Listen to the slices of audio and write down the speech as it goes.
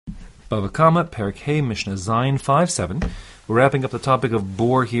Bava Kamma, Perek Hey, Mishnah Zayin 5:7. We're wrapping up the topic of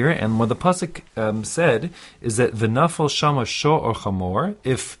boar here, and what the pasuk said is that v'nafal shama sho or chamor,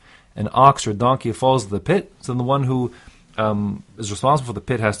 if an ox or donkey falls to the pit, so the one who is responsible for the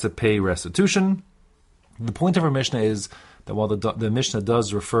pit has to pay restitution. The point of our Mishnah is that while the Mishnah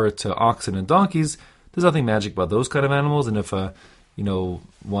does refer to oxen and donkeys, there's nothing magic about those kind of animals, and if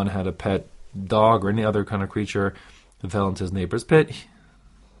one had a pet dog or any other kind of creature that fell into his neighbor's pit,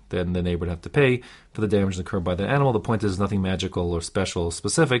 then the neighbor would have to pay for the damage incurred by that animal. The point is nothing magical or special or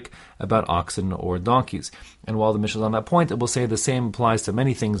specific about oxen or donkeys. And while the Mishnah is on that point, it will say the same applies to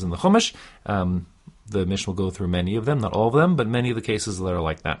many things in the Chumash. The Mishnah will go through many of them, not all of them, but many of the cases that are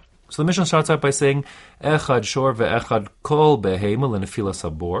like that. So the Mishnah starts out by saying, Echad shor ve'echad kol behema l'nefilas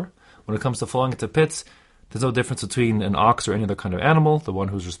habor. When it comes to falling into pits, there's no difference between an ox or any other kind of animal. The one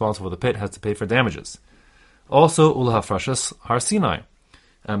who's responsible for the pit has to pay for damages. Also, ulahafrashas har Sinai.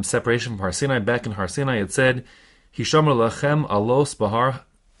 Separation from Har Sinai. Back in Har Sinai it said, Hishamar lachem alos bahar,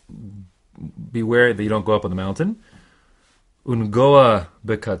 beware that you don't go up on the mountain. Ungoa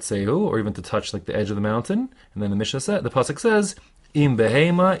bekatsehu, or even to touch like the edge of the mountain. And then the Mishnah said, the pasuk says, Im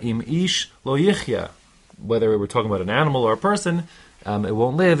behema im ish lo yichya. Whether we're talking about an animal or a person, it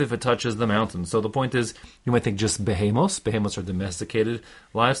won't live if it touches the mountain. So the point is, you might think just behemos. Behemos are domesticated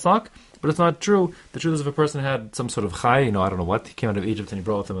livestock, but it's not true. The truth is, if a person had some sort of chai, I don't know what, he came out of Egypt and he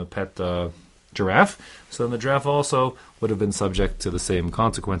brought with him a pet giraffe, so then the giraffe also would have been subject to the same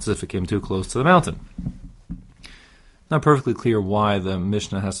consequences if it came too close to the mountain. Not perfectly clear why the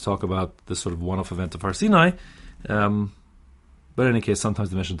Mishnah has to talk about this sort of one-off event of Har Sinai, but in any case,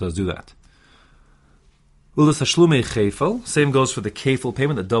 sometimes the Mishnah does do that. Same goes for the kefil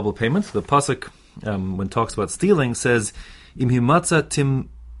payment, the double payment. The pasuk, when it talks about stealing, says, Im himatza tim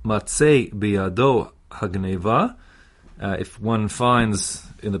matzei biyado hagneva. If one finds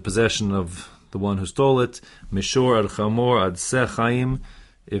in the possession of the one who stole it, mishor ad chamor ad sechaim,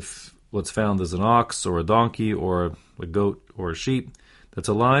 if what's found is an ox or a donkey or a goat or a sheep that's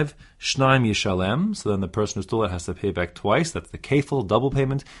alive, shnaim yishalem, so then the person who stole it has to pay back twice. That's the kefil, double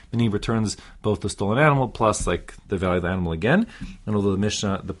payment, meaning he returns both the stolen animal plus like the value of the animal again. And although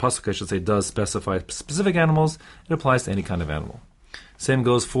the pasuk I should say, does specify specific animals, it applies to any kind of animal. Same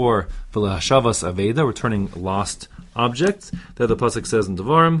goes for v'lehashavas aveda, returning lost objects. That the pasuk says in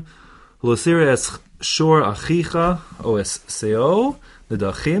Devarim, L'osir es shor achicha o es seo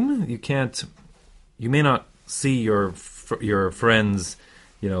l'dachim. You may not see your friend's,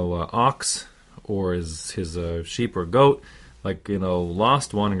 ox or his sheep or goat,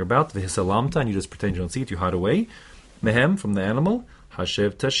 lost, wandering about, v'hisalamta, and you just pretend you don't see it, you hide away. Mehem, from the animal.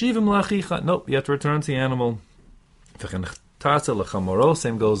 Hashev tashivim lachicha. Nope, you have to return to the animal. V'chen tasa l'chamoro.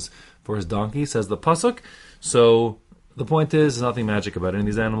 Same goes for his donkey, says the pasuk. So the point is, there's nothing magic about any of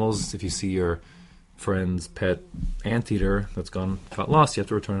these animals. If you see your friend's pet anteater that's got lost, you have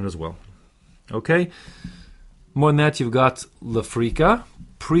to return it as well. Okay? More than that, you've got lefrika.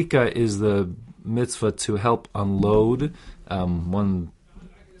 Prika is the mitzvah to help unload. If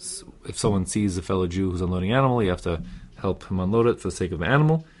someone sees a fellow Jew who's unloading an animal, you have to help him unload it for the sake of the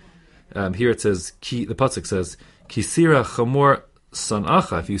animal. Here it says, the pasuk says, Kisira chamor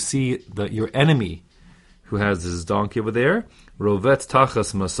sanacha. If you see your enemy who has his donkey over there, rovet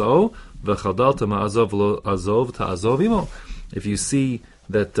tachas maso v'chadalta ma'azov lo azov ta'azov imo. If you see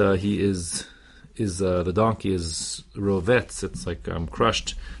that the donkey is rovetz, it's like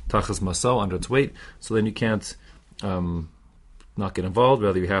crushed tachas maso, under its weight, so then you can't not get involved.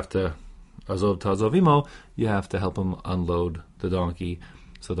 Rather, you have to azov ta'azov imo, you have to help him unload the donkey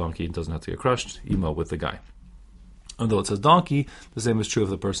so the donkey doesn't have to get crushed, imo, with the guy. Although it says donkey, the same is true if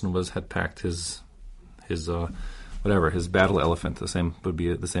the person had packed his battle elephant. The same would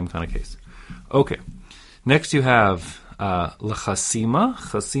be the same kind of case. Okay, next you have l'chasima.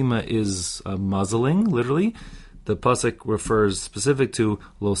 Chasima is muzzling, literally. The pasuk refers specific to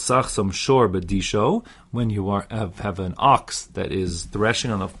lo sachsam shor bedisho, when you have an ox that is threshing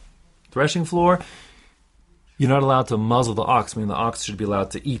on the threshing floor. You're not allowed to muzzle the ox, meaning the ox should be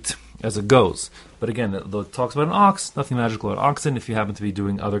allowed to eat as it goes. But again, it talks about an ox, nothing magical about oxen. If you happen to be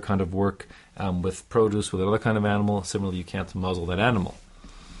doing other kind of work with produce, with another kind of animal, similarly you can't muzzle that animal.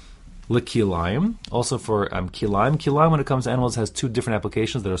 L'kilayim, also for kilayim. Kilayim, when it comes to animals, has two different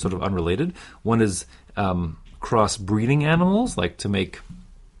applications that are sort of unrelated. One is cross-breeding animals, like to make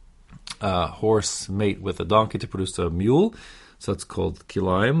a horse mate with a donkey to produce a mule. So it's called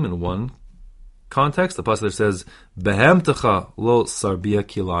kilayim in one context. The pasuk says, "Behemtecha lo sarbia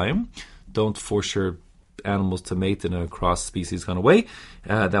kilayim." Don't force your animals to mate in a cross-species kind of way.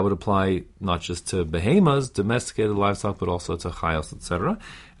 That would apply not just to behemoths, domesticated livestock, but also to chayos, etc.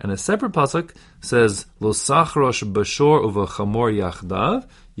 And a separate pasuk says, "Lo sachrosh b'shor uva chamor yachdav."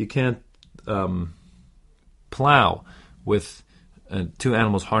 You can't plow with two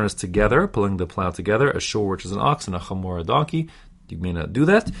animals harnessed together, pulling the plow together, a shor, which is an ox, and a chamor, a donkey. You may not do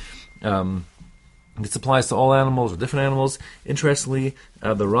that. This applies to all animals or different animals. Interestingly,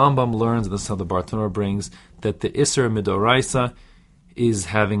 the Rambam learns, and this is how the Bartanura brings, that the Isser Midoraisa is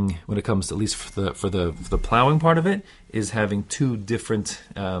having, when it comes to, at least for the plowing part of it, is having two different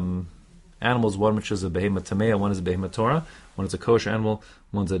animals. One which is a behemoth tamea, one is a behemoth Torah. One is a kosher animal,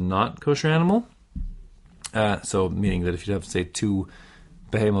 one's a not kosher animal. So meaning that if you have, say, two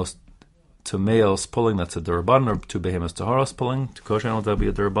behemoths tameos pulling, that's a durabanan, or two behemoths taharos pulling, two kosher animals, that would be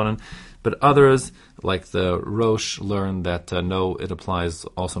a durabanan. But others, like the Rosh, learn that no, it applies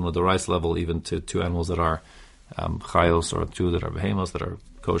also on the rice level, even to two animals that are chayos, or two that are behemoths, that are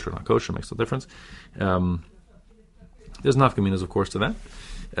kosher or not kosher, makes no difference. There's nafkaminas, of course, to that.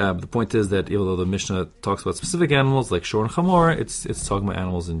 The point is that even though the Mishnah talks about specific animals like shor and chamor, it's talking about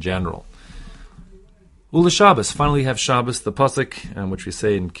animals in general. Ula Shabbos. Finally, you have Shabbos, the pasuk, which we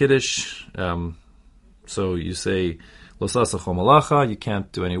say in Kiddush. So you say, Lo sasachol malacha, you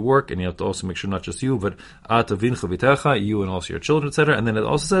can't do any work, and you have to also make sure not just you, but atavincha vitecha, you and also your children, etc. And then it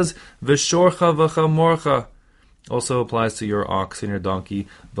also says, V'shorcha v'chamorcha, also applies to your ox and your donkey,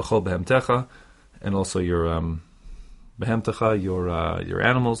 v'chol behemtecha, and also your behemtecha, your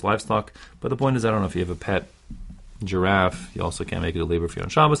animals, livestock. But the point is, I don't know if you have a pet giraffe, you also can't make it a labor for you on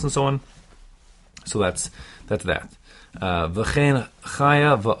Shabbos and so on. So that's that. V'chein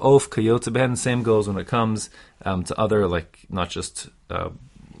chaya v'of kayotze behen. Same goes when it comes to other, like not just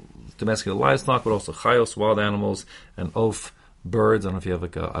domesticated livestock, but also chayos, wild animals, and oaf, birds. I don't know if you have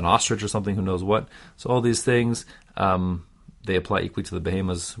like an ostrich or something, who knows what. So all these things, they apply equally to the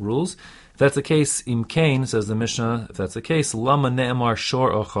behemoth's rules. If that's the case, im kain, says the Mishnah, if that's the case, lama ne'emar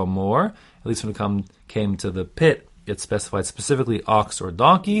shor or chamor, at least when it came to the pit, it specified specifically ox or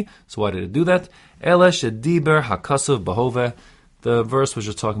donkey. So why did it do that? Elesh ediber hakasuv bahove. The verse was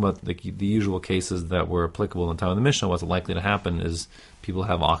just talking about the usual cases that were applicable in the time of the Mishnah. What's likely to happen is people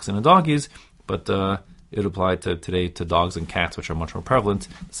have oxen and donkeys, but it applied to today to dogs and cats, which are much more prevalent.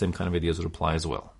 The same kind of ideas would apply as well.